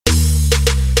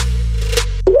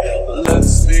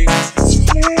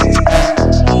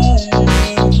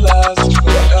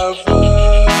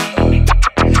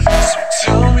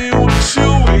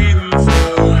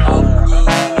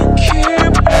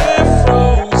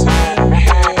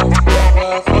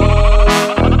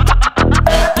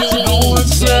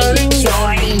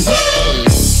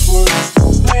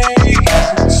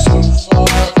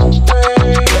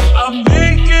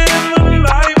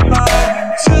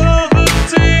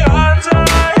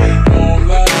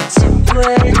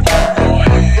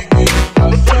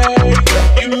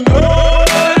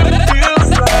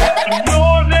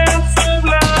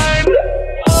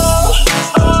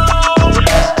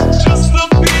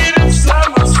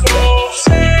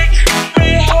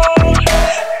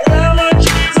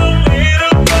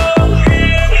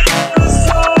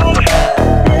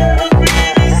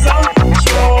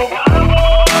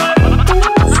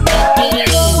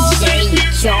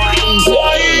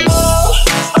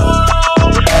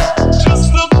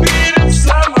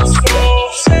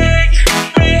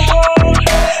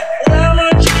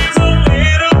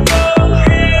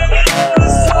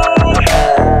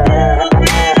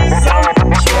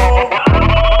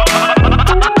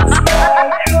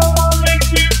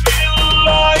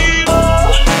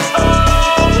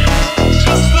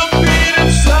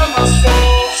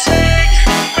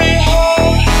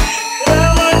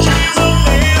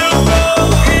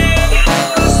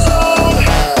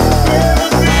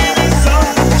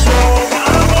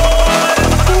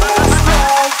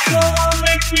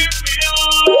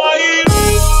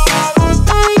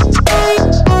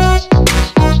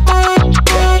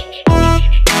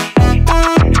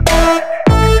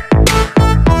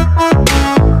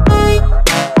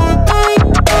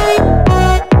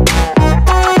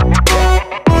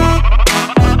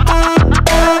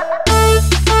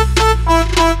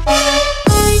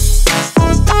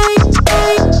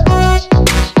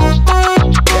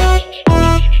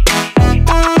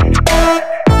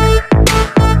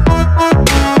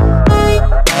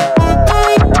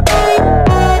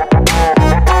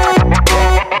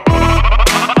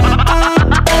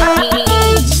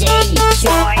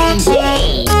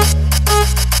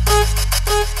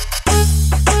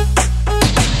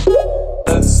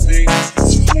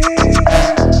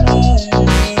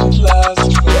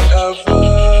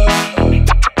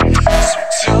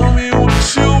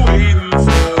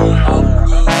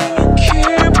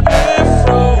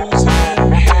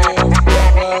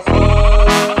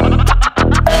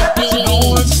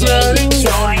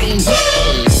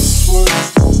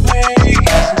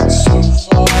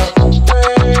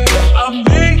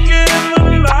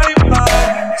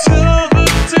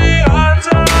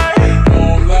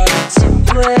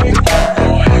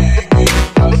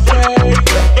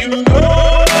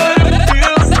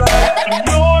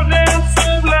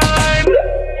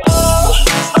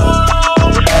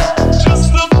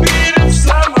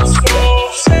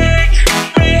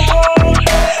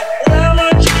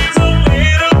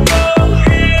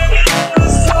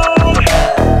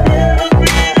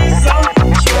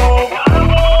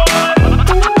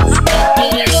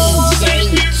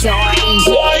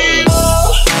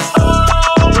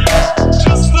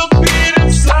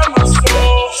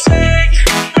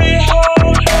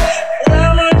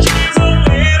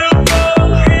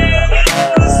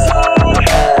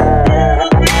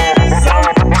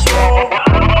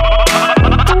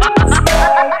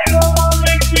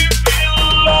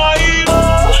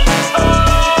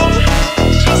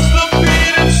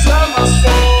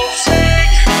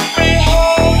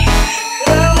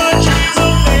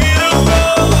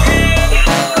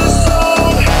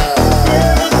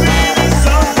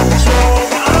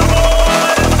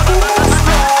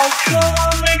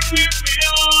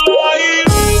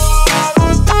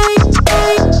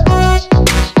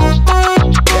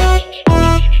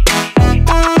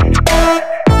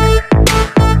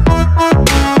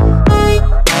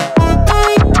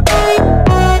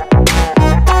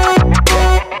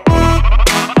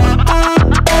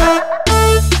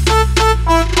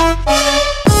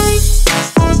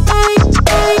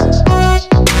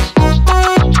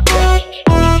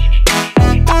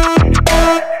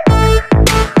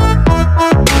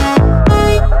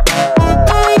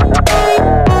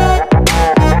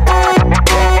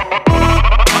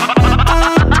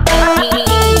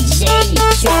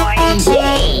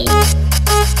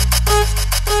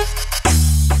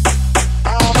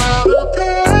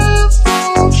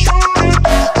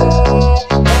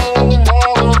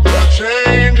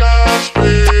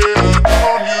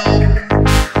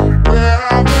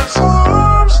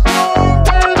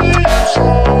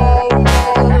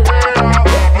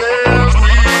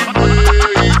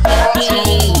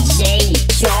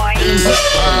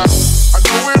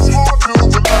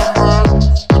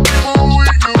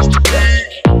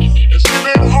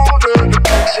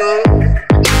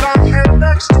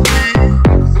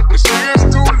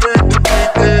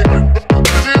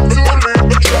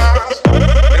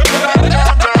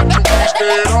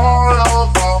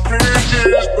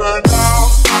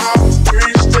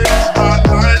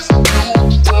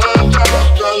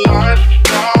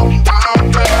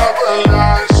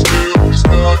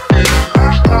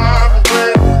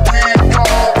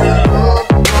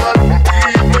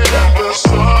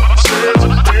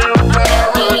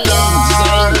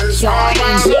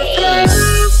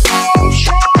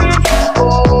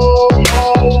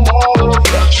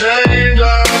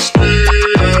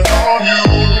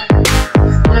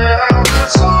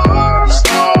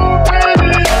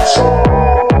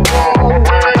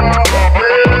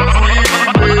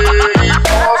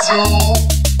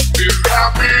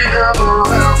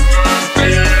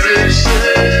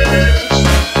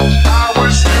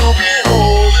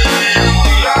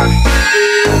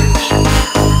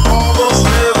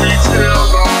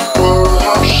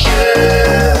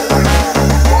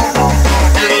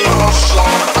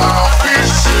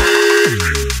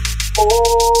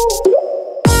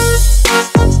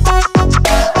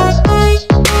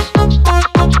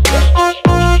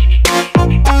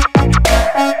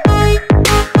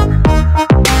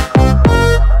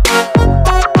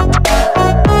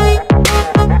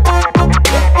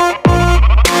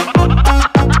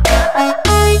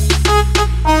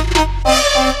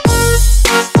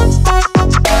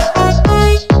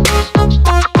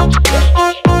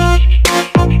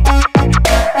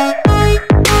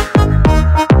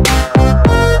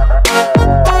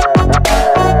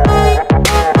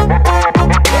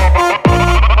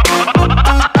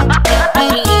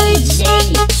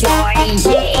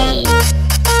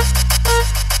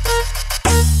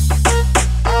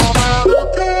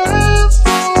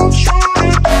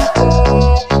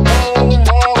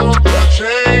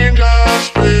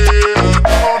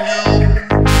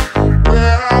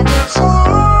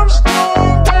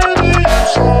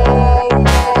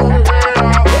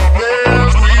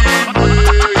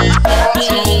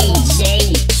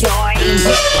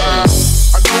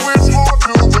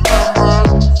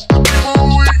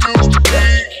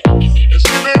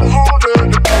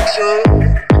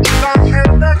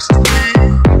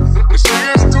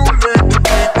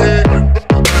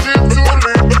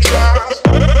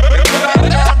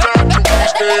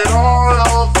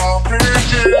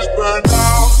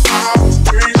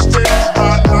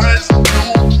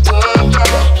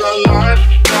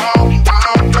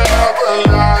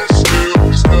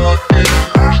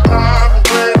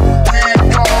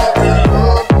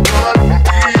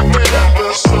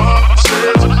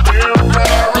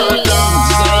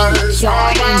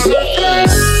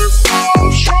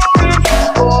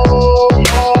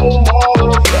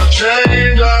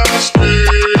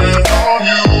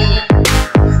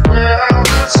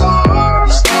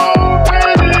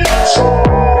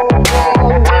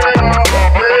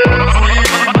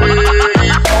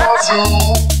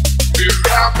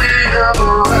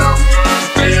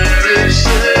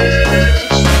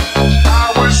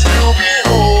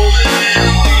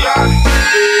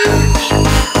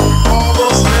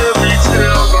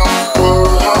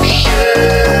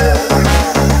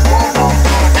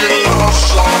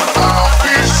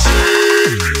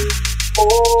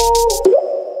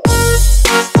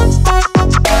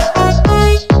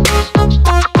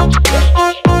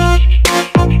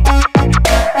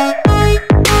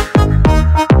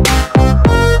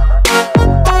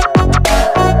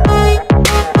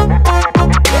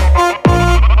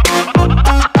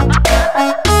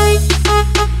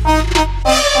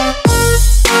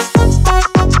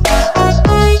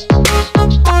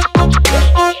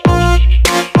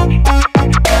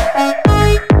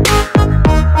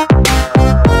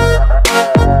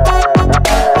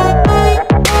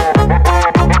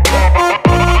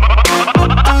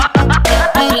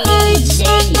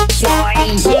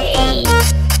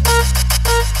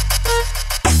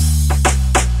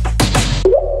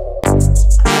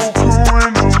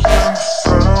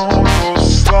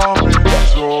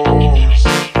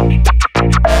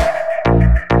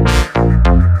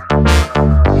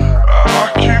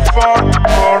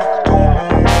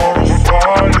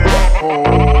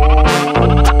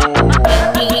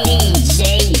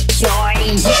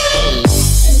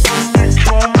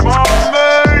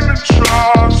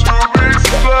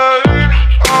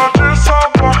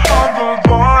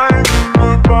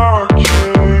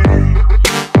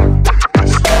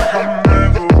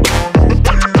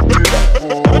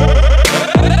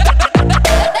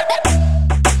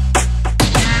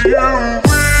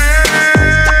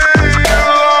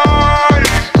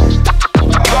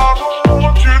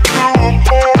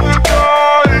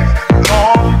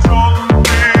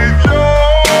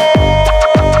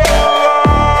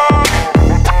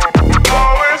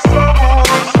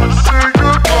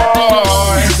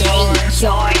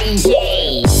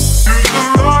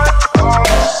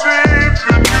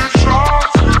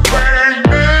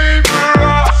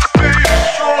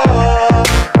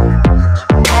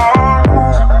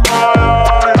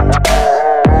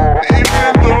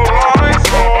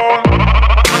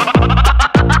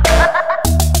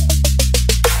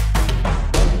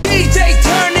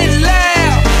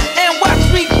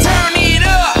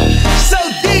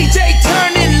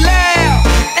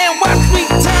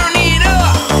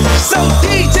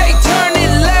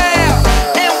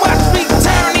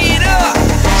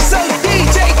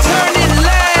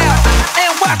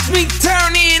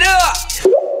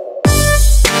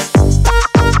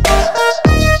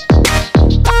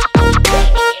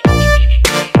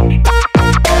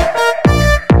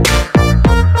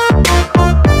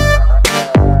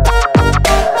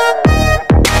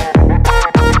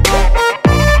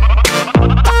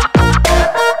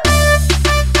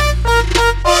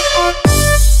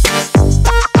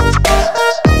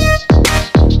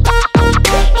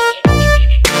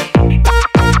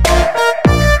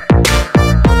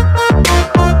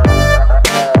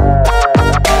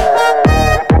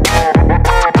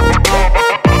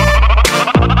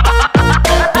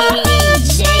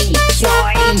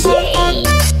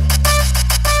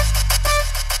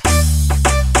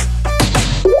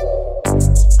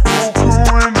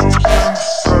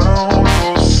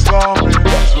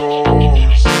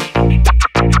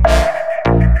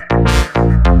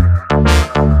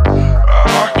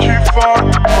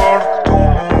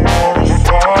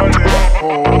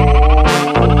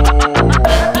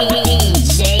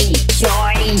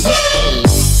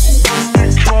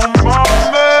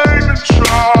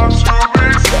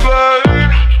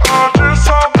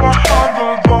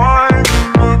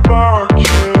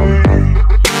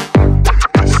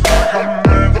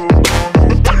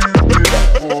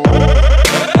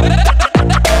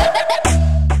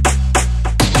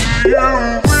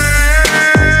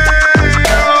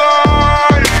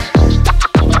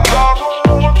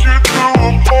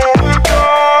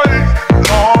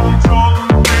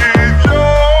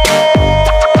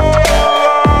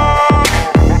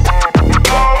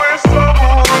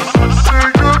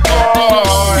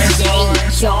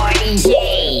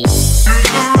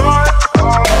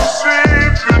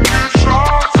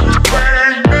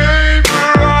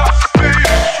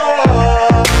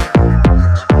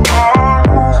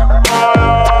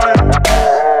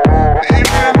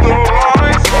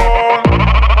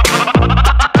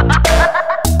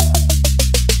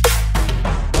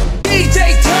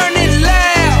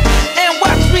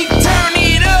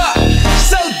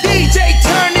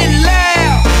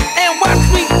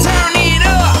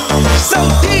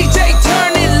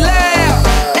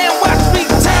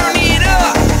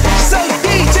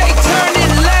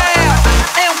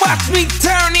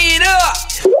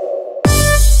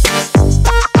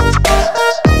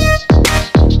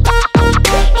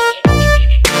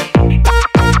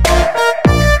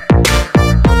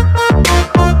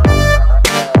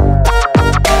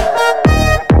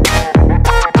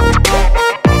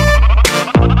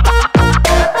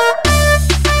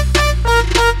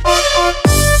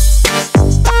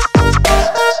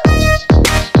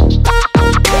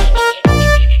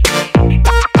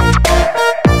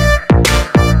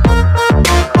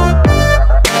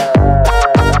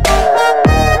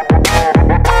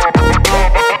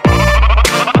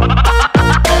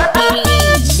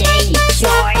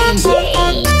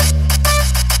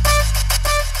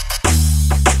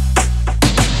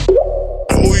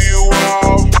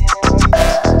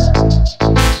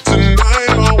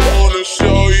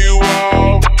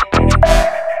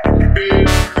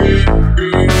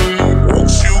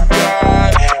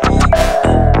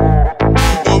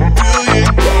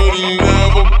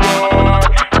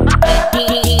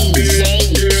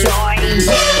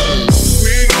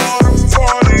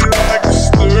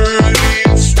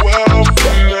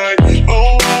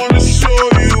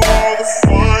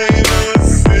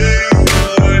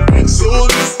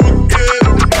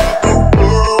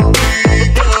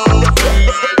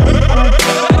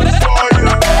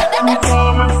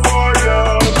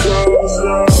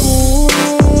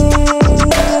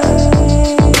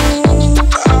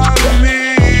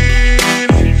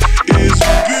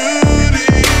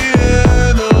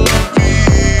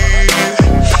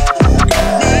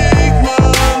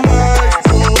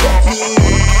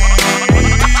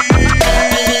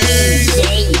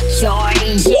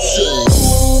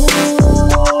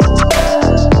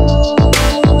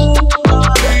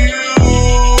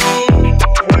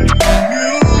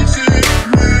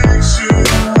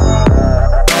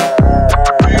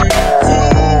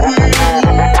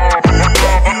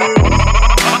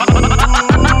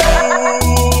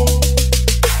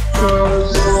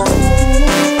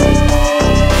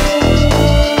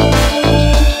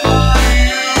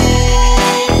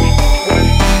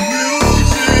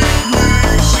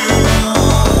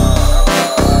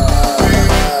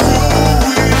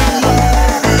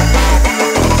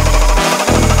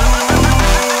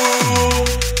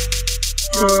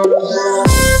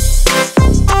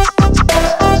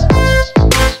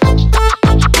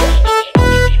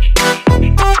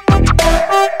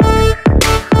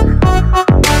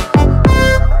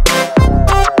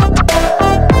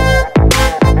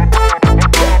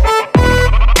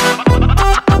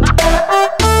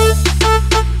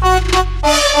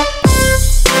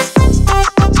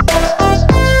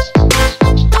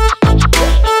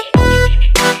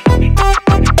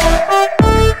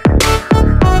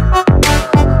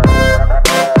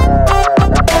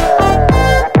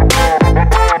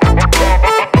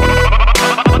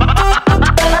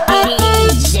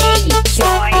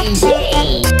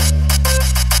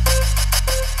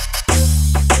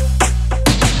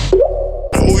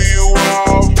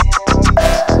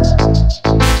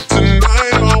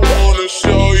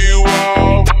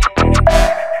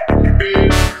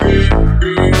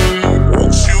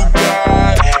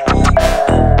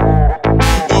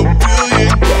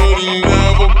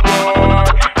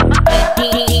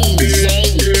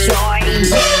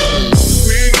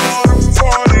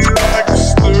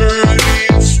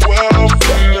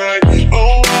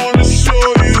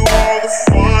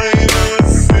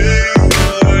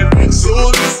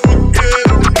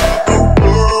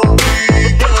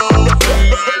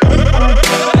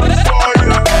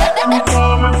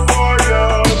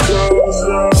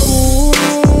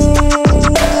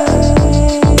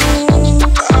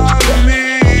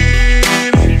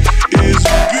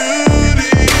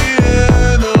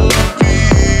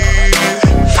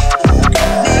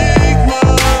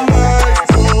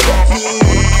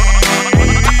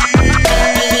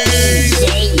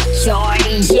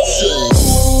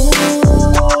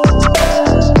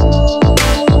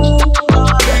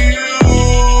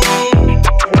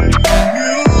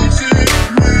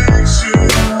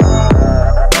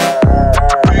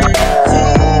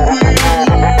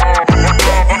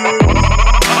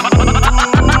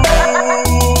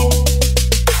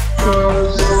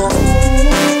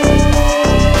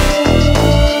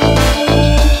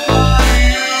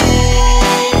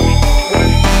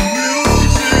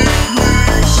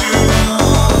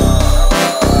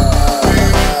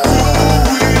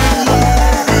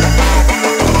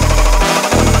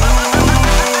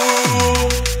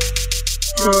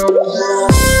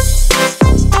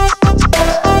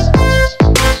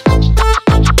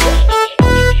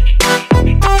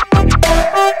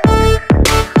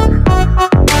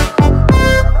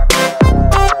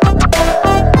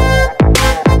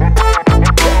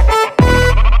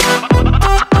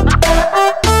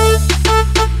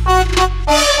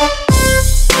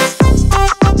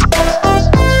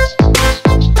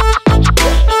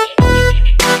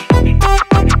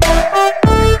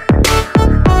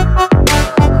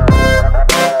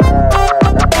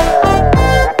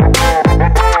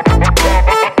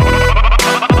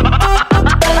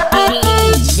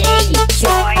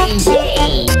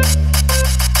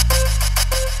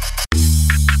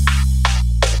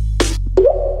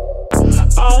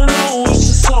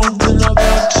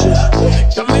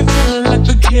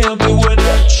can't be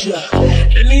without you.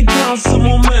 Anytime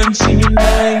someone mention your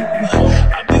name,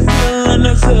 I be feeling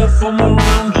as if I'm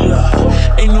around you.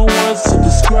 Ain't no words to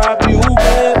describe you,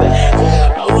 baby.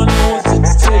 All I know is that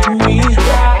you take me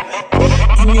high.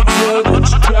 Can you tell that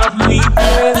you drive me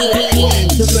crazy?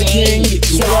 Cause I can't get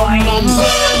you off my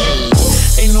mind.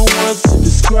 Ain't no words to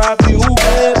describe you,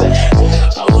 baby.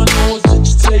 All I know is that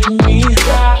you take me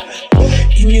high.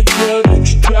 Can you tell that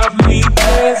you drive me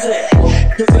crazy?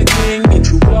 Cause I can't get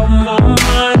you off my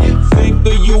mind. Think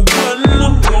of you when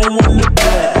I'm going to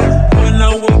bed. When I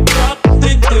wake up,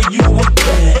 think of you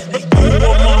again. You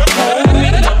are my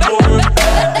homie, my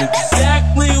boyfriend.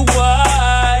 Exactly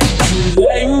why you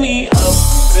lay me up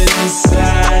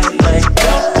inside like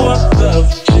the 4th of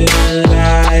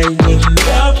July.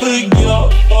 Whenever you're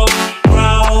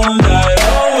around, I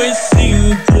always seem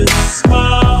to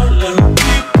smile. And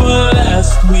people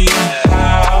ask me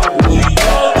how, well,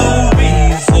 you're the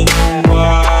reason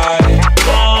why.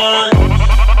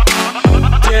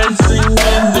 Dancing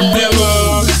in the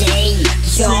mirror,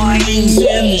 singing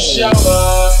in the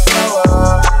shower.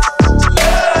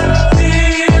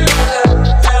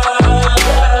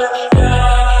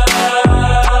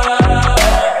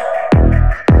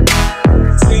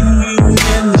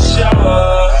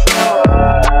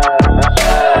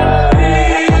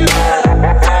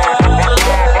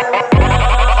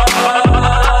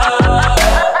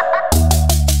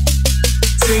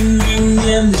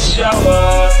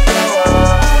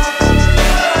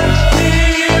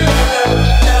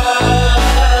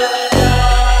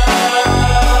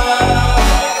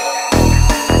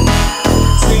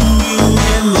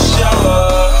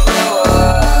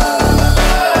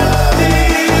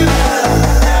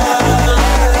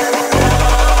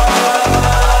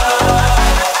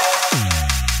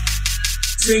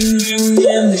 Singing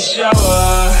in the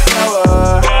shower.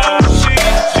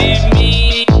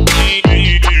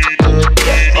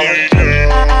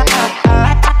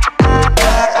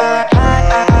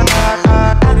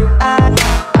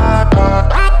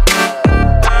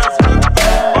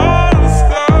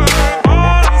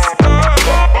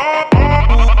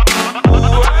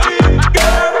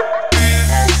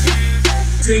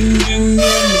 Singing in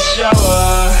the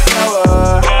shower.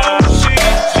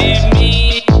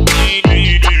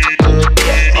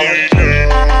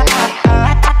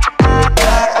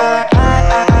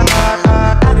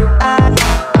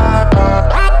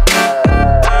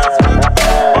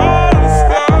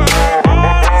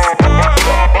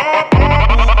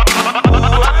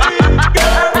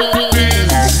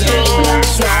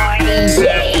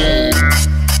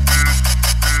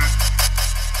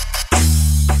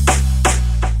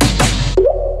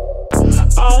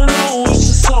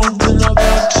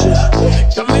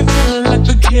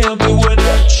 Can't be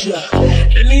without you.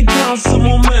 Anytime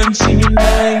someone mention your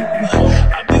name,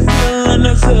 I be feeling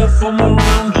as if I'm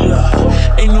around you.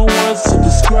 Ain't no words to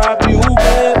describe you,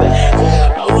 baby.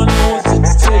 All I know is that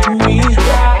you take me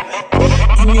high.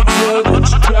 Can you tell that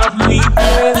you drive me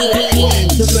crazy?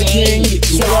 Cause I can't get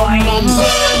you off my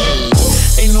mind.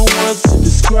 Ain't no words to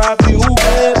describe you,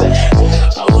 baby.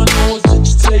 All I know is that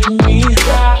you take me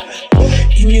high.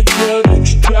 Can you tell that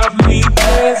you drive me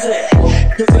crazy?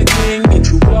 Cause I can't get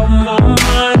you off my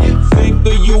mind. Think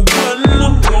of you when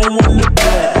I'm going to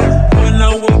bed. When I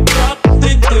wake up,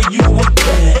 think of you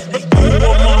again. You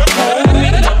are my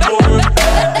homie, my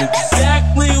boyfriend.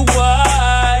 Exactly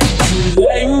why you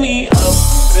lay me up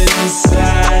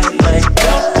inside like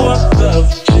the 4th of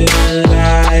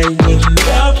July.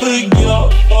 Whenever you're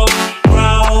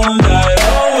around, I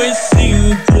always seem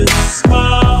to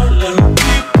smile. And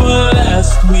people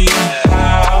ask me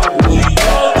how, well,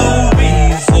 you're the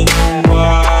reason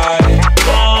why.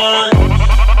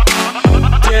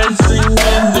 Dancing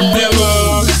in the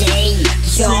mirror,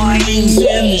 singing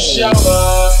in the shower.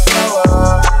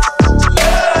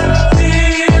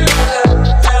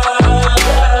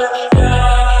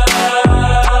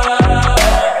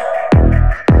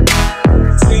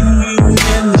 Singing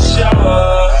in the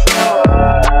shower.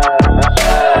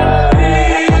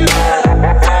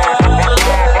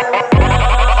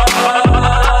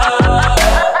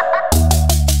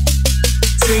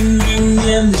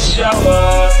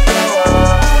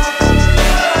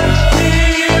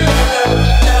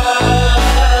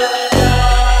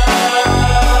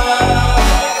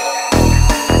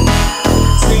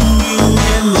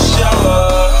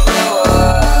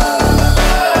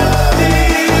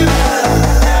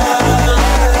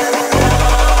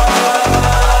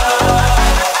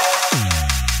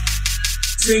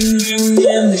 Singing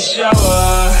in the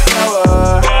shower.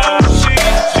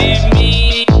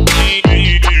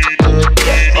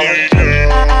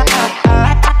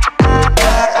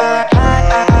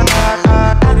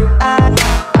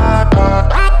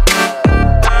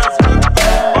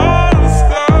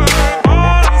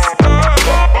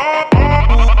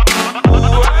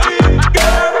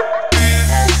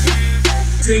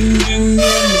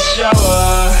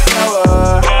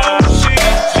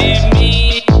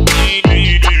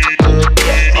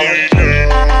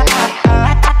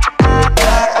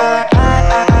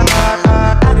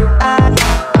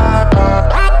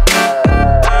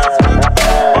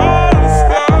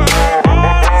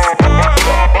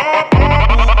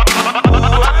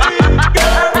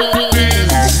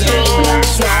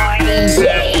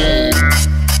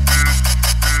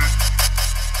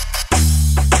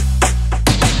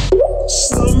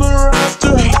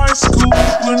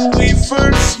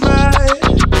 first met,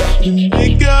 you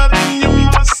make out in your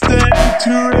Mustang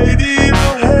to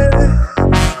Radiohead.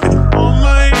 And on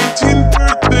my 18th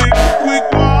birthday, quick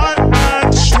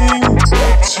matching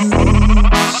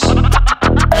tattoos.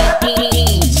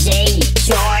 DJ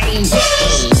Jordan.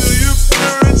 Steal your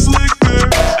parents' liquor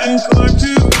and climb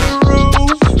to the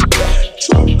roof.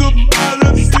 Talk about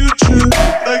the future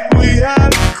like we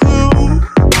had a clue.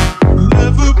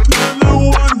 Never been the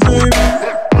one thing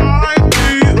I'd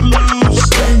be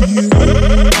losing you.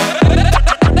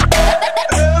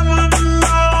 And another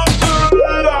life,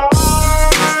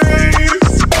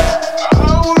 I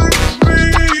would be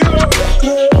your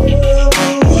girl.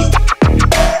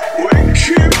 We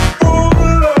keep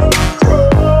full of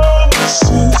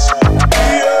promises,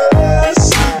 yes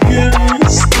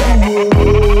against the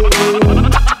world.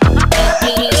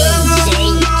 DJ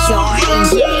Jordan.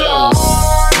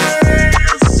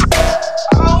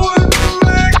 I would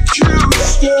make you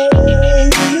stay,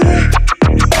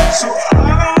 so I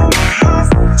don't have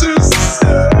to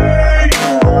say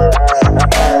a word.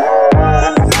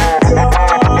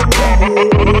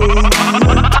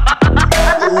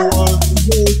 One look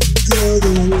the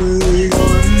other way.